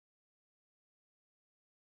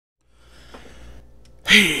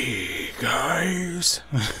Hey guys!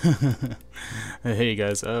 Hey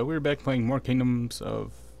guys, we're back playing more Kingdoms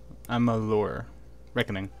of Amalur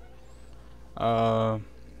Reckoning. So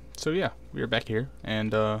yeah, we're back here,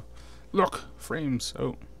 and look! Frames!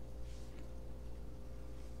 Oh.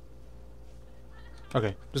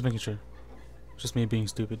 Okay, just making sure. Just me being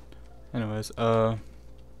stupid. Anyways, yeah,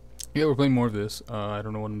 we're playing more of this. I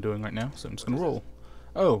don't know what I'm doing right now, so I'm just gonna roll.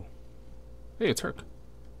 Oh! Hey, it's Arggg.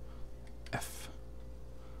 F.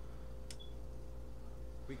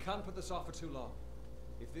 We can't put this off for too long.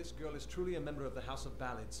 If this girl is truly a member of the House of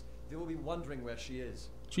Ballads, they will be wondering where she is.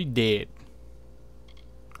 She dead.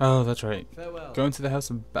 Oh, that's right. Farewell. Going to the House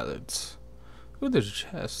of Ballads. Oh, there's a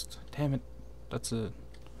chest. Damn it. That's a...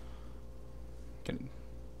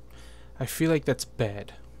 I feel like that's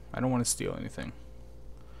bad. I don't want to steal anything.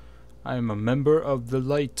 I am a member of the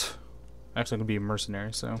light. Actually, I'm going to be a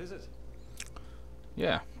mercenary, so... What is it?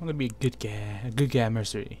 Yeah, I'm going to be a good guy. A good guy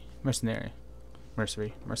mercenary. Mercenary.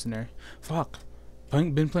 Fuck.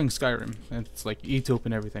 Been playing Skyrim, and it's like E to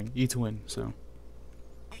open everything. E to win, so...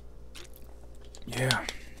 Yeah.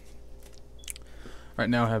 Right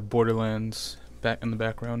now I have Borderlands back in the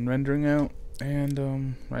background rendering out,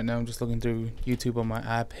 and right now I'm just looking through YouTube on my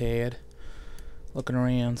iPad, looking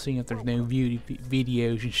around, seeing if there's no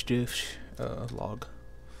videos and stuff. Log.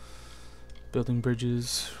 Building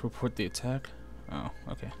bridges, report the attack. Oh,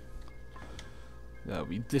 okay. That'll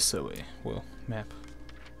be this way. Well, map.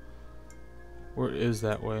 Where is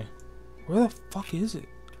that way? Where the fuck is it?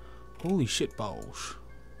 Holy shit balls.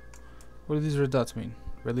 What do these red dots mean?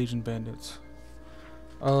 Red Legion bandits.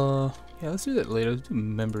 Yeah, let's do that later. Let's do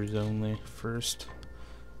members only first.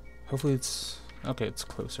 Hopefully it's... Okay, it's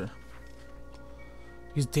closer.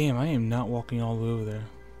 Because damn, I am not walking all the way over there.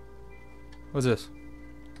 What's this?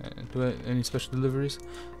 Do I any special deliveries?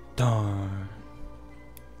 Darn.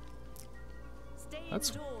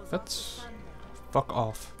 That's... Fuck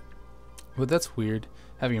off. But that's weird.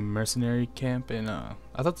 Having a mercenary camp in, I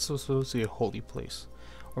thought this was supposed to be a holy place.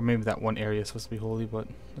 Or maybe that one area is supposed to be holy, but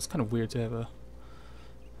it's kind of weird to have a...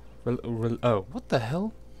 oh, what the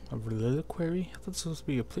hell? A reliquary? I thought this was supposed to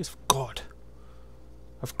be a place of God.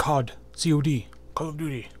 Of COD. COD. Call of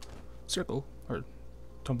Duty. Circle. Or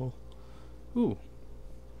tumble. Ooh.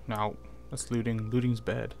 No. That's looting. Looting's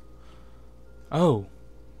bad. Oh.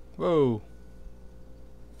 Whoa.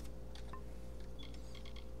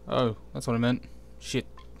 Oh, that's what I meant. Shit.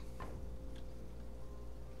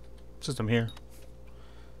 System here.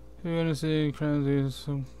 If you want to see crowds,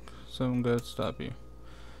 some got to stop you.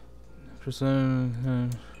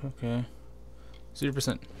 Percent. Okay.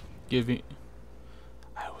 0%. Give me.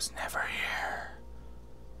 I was never here.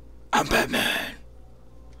 I'm Batman.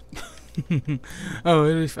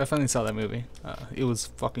 Oh, I finally saw that movie. It was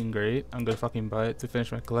fucking great. I'm gonna fucking buy it to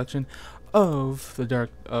finish my collection of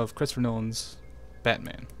Christopher Nolan's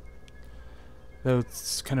Batman. Though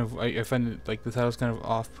it's kind of, I find it like the title's kind of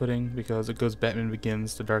off-putting because it goes Batman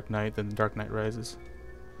Begins, The Dark Knight, then The Dark Knight Rises.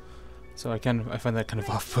 So I find that kind of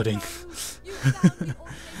off-putting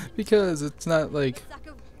because it's not like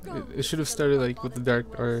it should have started like with the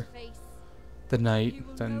Dark or the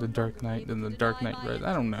Night, then the Dark Knight, then the Dark Knight Rises.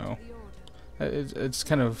 I don't know. It's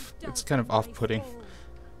kind of off-putting.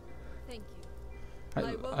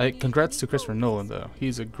 I congrats to Christopher Nolan though.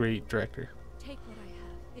 He's a great director.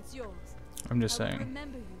 I'm just saying.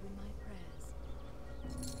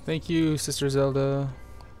 Thank you, Sister Zelda.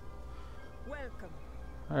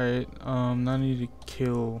 Alright, now I need to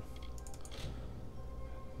kill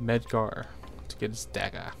Medgar to get his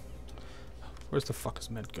dagger. Where's the fuck is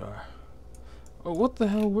Medgar? Oh, what the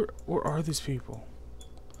hell? Where are these people?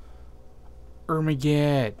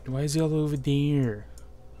 Arggg, why is he all over there?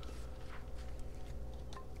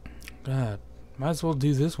 God, might as well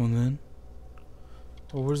do this one then.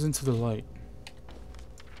 Oh, where's Into the Light?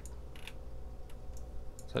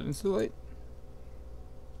 Is that Into the Light?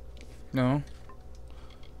 No.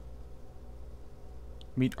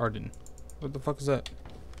 Meet Arden. What the fuck is that?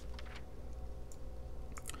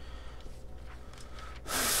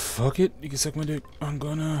 Fuck it, you can suck my dick. I'm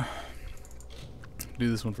gonna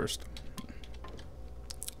do this one first.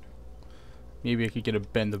 Maybe I could get a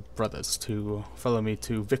band of brothers to follow me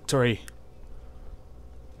to victory.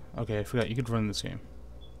 Okay, I forgot you could run this game.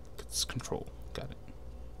 It's control. Got it.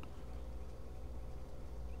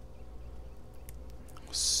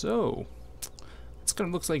 So, this kind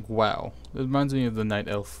of looks like WoW. It reminds me of the Night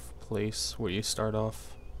Elf place where you start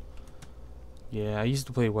off. Yeah, I used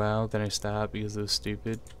to play WoW, then I stopped because it was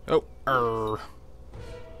stupid. Oh,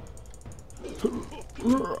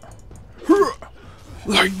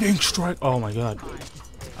 lightning strike! Oh my god.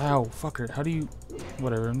 Ow, fucker. How do you...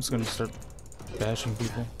 Whatever, I'm just gonna start bashing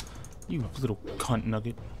people. You little cunt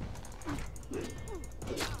nugget.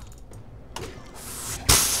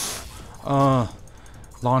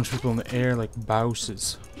 Launch people in the air like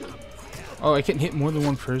bouses. Oh, I can't hit more than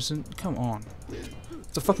one person? Come on.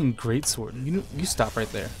 It's a fucking greatsword. You stop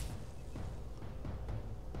right there.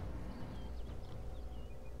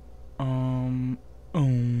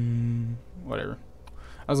 Whatever.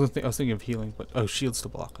 I was thinking of healing, but oh, shields to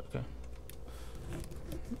block. Okay.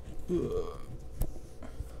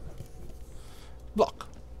 Block.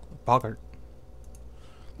 Bogart.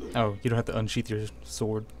 Oh, you don't have to unsheath your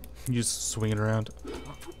sword. You just swing it around.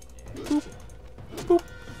 Boop. Boop.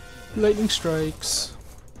 Lightning strikes.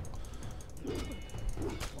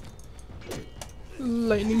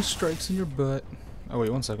 Lightning strikes in your butt. Oh wait,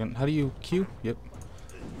 1 second. How do you Q? Yep.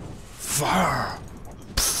 Fire!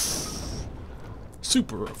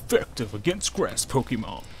 Super effective against grass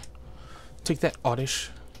Pokemon. Take that, Oddish.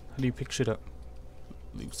 How do you pick shit up?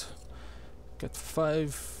 Loot. Got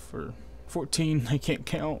 5 or 14. I can't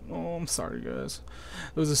count. Oh, I'm sorry, guys.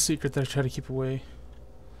 It was a secret that I tried to keep away.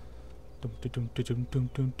 Oh,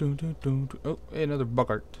 hey, another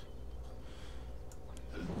Bogart.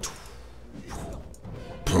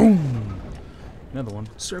 Boom! Another one.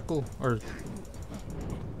 Circle or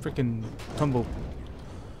freaking tumble.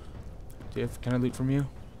 Can I loot from you?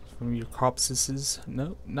 From your copsises?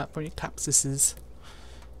 No, not from your copsises.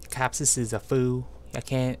 Copsises a fool. I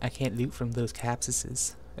can't loot from those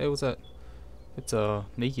copsises. Hey, what's that? It's a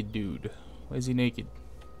naked dude. Why is he naked?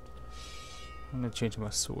 I'm gonna change my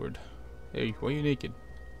sword. Hey, why are you naked?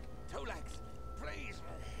 Two legs, please.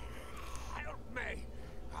 Help me.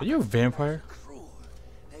 Are you a vampire? Cruel.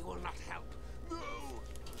 They will not help. No.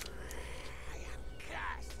 I am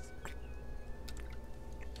cast.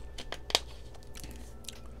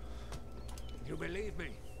 You believe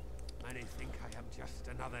me? Many think I am just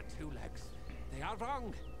another two legs. They are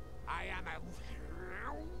wrong. I am a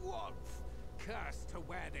wolf, cursed to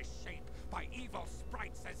wear this shape by evil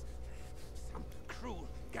sprites as some cruel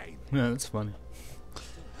game. Yeah, that's funny. I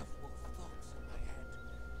still have wolf thoughts in my head.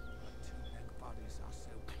 But two-leg bodies are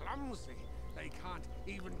so clumsy they can't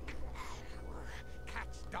even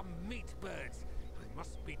catch dumb meat birds. I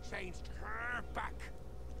must be changed back.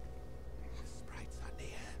 The sprites are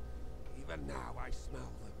near. Even now I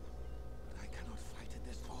smell them. But I cannot fight in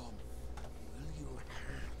this form. Will you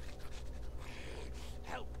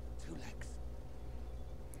help, Two Legs?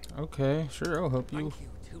 Okay, sure, I'll help you. Thank you,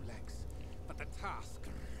 Two Legs. But the task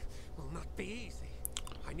will not be easy.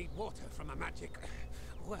 I need water from a magic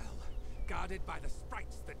well, guarded by the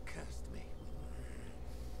sprites that cursed me.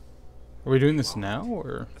 Are we doing this now,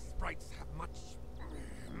 or? The sprites have much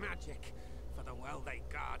magic, for the well they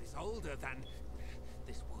guard is older than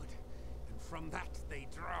this wood, and from that they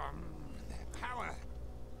draw their power.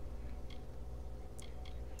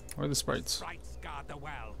 Where are the sprites? The sprites guard the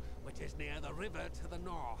well, which is near the river to the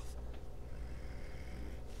north.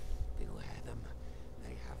 Beware them.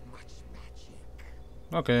 They have much magic.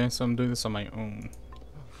 Okay, so I'm doing this on my own.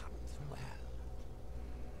 Hunt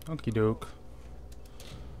well. Okie doke.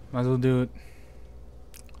 Might as well do it.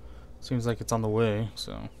 Seems like it's on the way,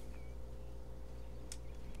 so.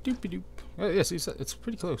 Doopy doop. Oh, yes, it's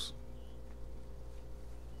pretty close.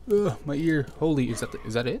 Ugh, my ear. Holy, is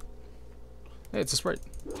that it? Hey, it's a sprite.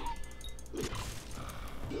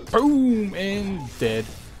 Boom! And dead.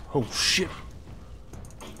 Oh shit.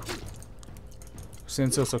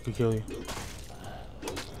 Stand still so I could kill you.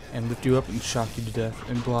 And lift you up and shock you to death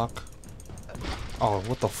and block. Oh,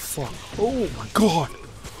 what the fuck? Oh my god!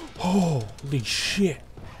 Holy shit!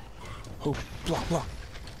 Oh, block, block.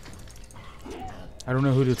 I don't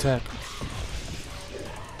know who to attack.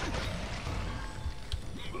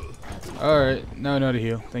 Alright, now I know how to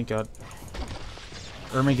heal. Thank god.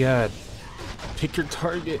 Oh my god. Pick your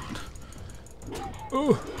target.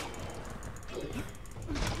 Oh!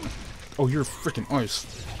 Oh, you're freaking ice.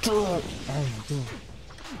 Oh my god.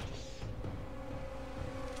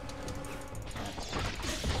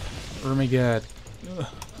 Oh my god. Ugh.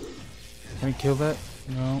 Can I kill that?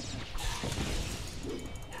 No.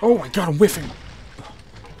 Oh my god, I'm whiffing!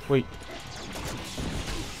 Wait.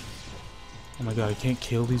 Oh my god, I can't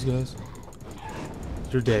kill these guys?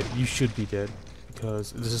 You're dead. You should be dead.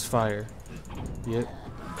 Because this is fire. Yep.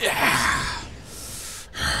 Yeah.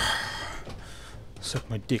 Suck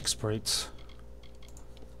my dick, sprites.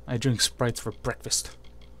 I drink sprites for breakfast.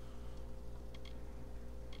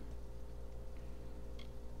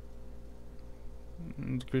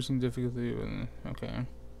 Decreasing difficulty. Okay.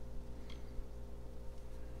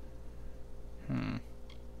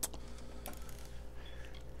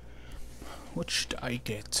 What should I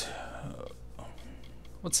get?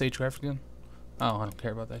 What's Sage Craft again? Oh, I don't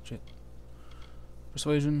care about that shit.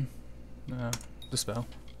 Persuasion. Dispel.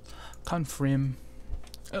 Confirm.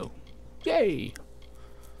 Oh. Yay!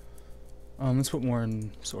 Let's put more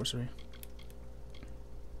in sorcery.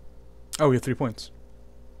 Oh, we have 3 points.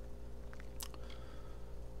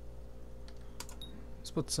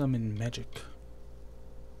 Let's put some in magic.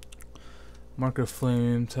 Mark of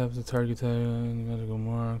flame, tap the target tag, magical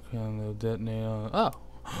mark, and they'll detonate. Oh!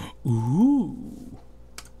 Ooh!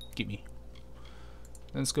 Gimme.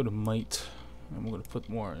 Let's go to might. And we're gonna put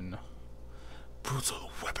more in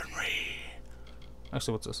brutal weaponry.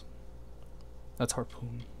 Actually, what's this? That's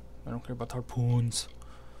harpoon. I don't care about harpoons.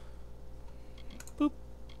 Boop.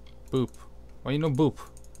 Boop. Why you know boop?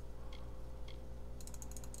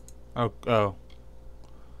 Oh.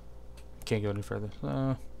 Can't go any further.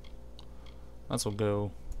 Let's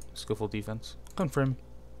go skillful defense. Confirm.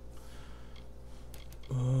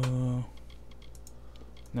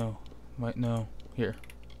 No. Might, no. Here.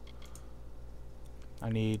 I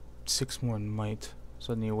need 6 more in might,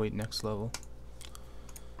 so I need to wait next level.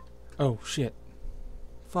 Oh, shit.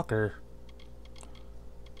 Fucker.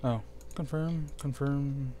 Oh. Confirm.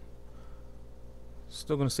 Confirm.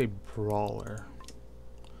 Still gonna say brawler.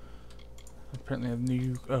 Apparently I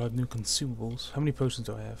have new consumables. How many potions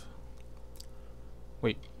do I have?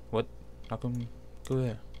 Wait, what? How come? Go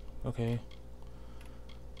there. Okay.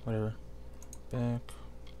 Whatever. Back.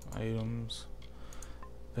 Items.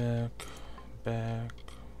 Back. Back.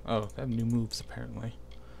 Oh, I have new moves apparently.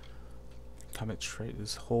 Combat trait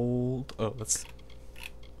is hold. Oh, let's.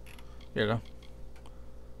 Here you go.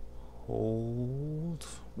 Hold.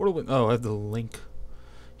 Whirlwind. Oh, I have the link.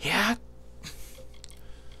 Yeah.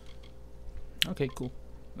 Okay, cool.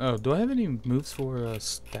 Oh, do I have any moves for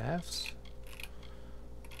staffs?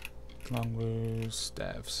 Longbows,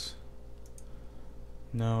 staffs.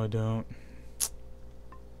 No, I don't.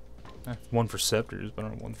 I have one for scepters, but I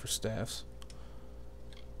don't have one for staffs.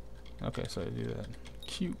 Okay, so I do that.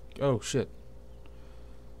 Cute. Oh, shit.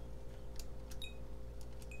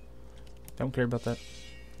 Don't care about that.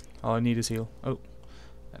 All I need is heal. Oh,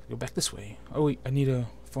 I have to go back this way. Oh, wait, I need a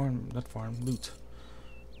farm. Not farm. Loot.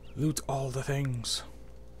 Loot all the things.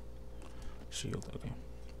 Shield. Okay.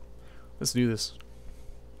 Let's do this.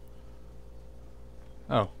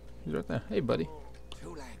 Oh, he's right there. Hey, buddy. Two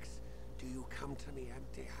legs. Do you come to me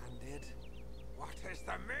empty-handed? What is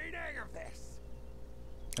the meaning of this?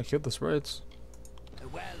 I killed the sprites.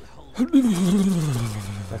 Well,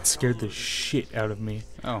 That scared the shit out of me.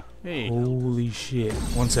 Oh, hey. Holy shit.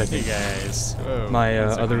 1 second. Hey guys. Whoa, My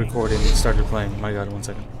one other second. recording started playing. My god, 1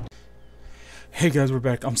 second. Hey guys, we're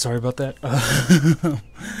back. I'm sorry about that.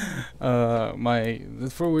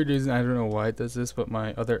 For a weird reason, I don't know why it does this, but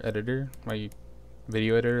my other editor, my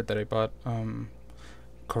video editor that I bought,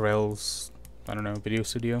 Corel's, I don't know, video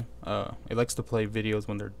studio, it likes to play videos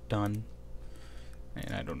when they're done.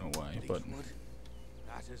 And I don't know why, but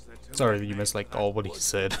sorry that you missed like all what he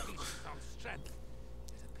said. It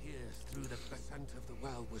appears through the percent of the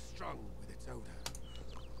well was strong with its odor.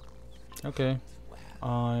 Okay.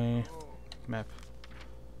 I map.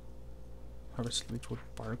 Harvest leechwood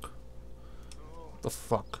bark. What the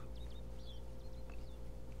fuck?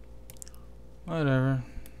 Whatever.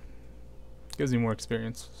 Gives me more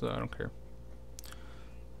experience, so I don't care.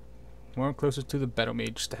 More closer to the battle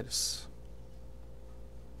mage status.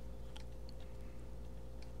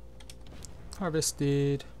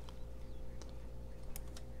 Harvested.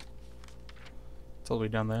 It's all the way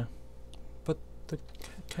down there. But the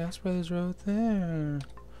cast brothers are out there.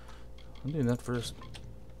 I'm doing that first.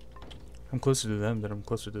 I'm closer to them than I'm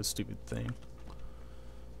closer to this stupid thing.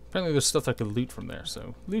 Apparently there's stuff I could loot from there,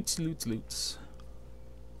 so loots, loots, loots.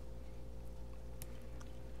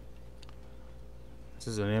 This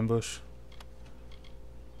is an ambush.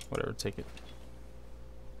 Whatever, take it.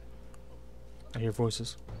 I hear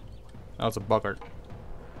voices. Oh, it's a boggart.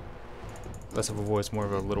 Less of a voice, more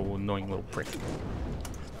of a little annoying little prick.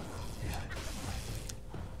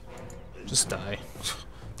 Just die.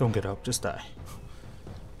 Don't get up, just die.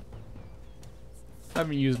 I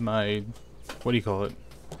haven't used my, what do you call it?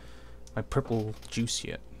 My purple juice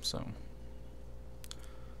yet, so.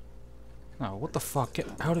 Oh, what the fuck? Get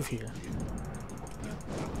out of here.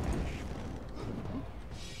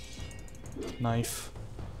 Knife.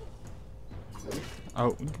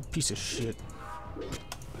 Oh, piece of shit.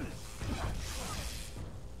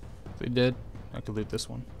 They dead? I could loot this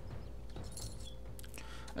one.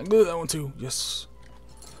 I can loot that one too, yes.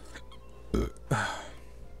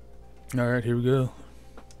 Alright, here we go.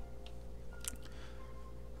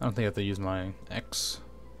 I don't think I have to use my X.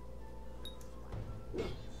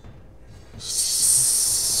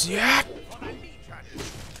 Yeah.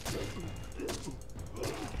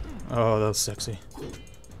 Oh, that was sexy.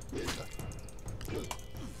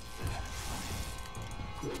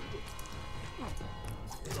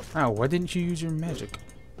 Ow, why didn't you use your magic?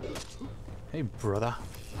 Hey, brother.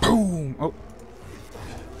 Boom! Oh.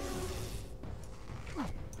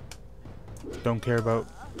 Don't care about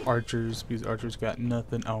archers because archers got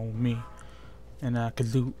nothing on me. And I can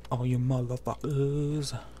loot all you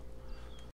motherfuckers.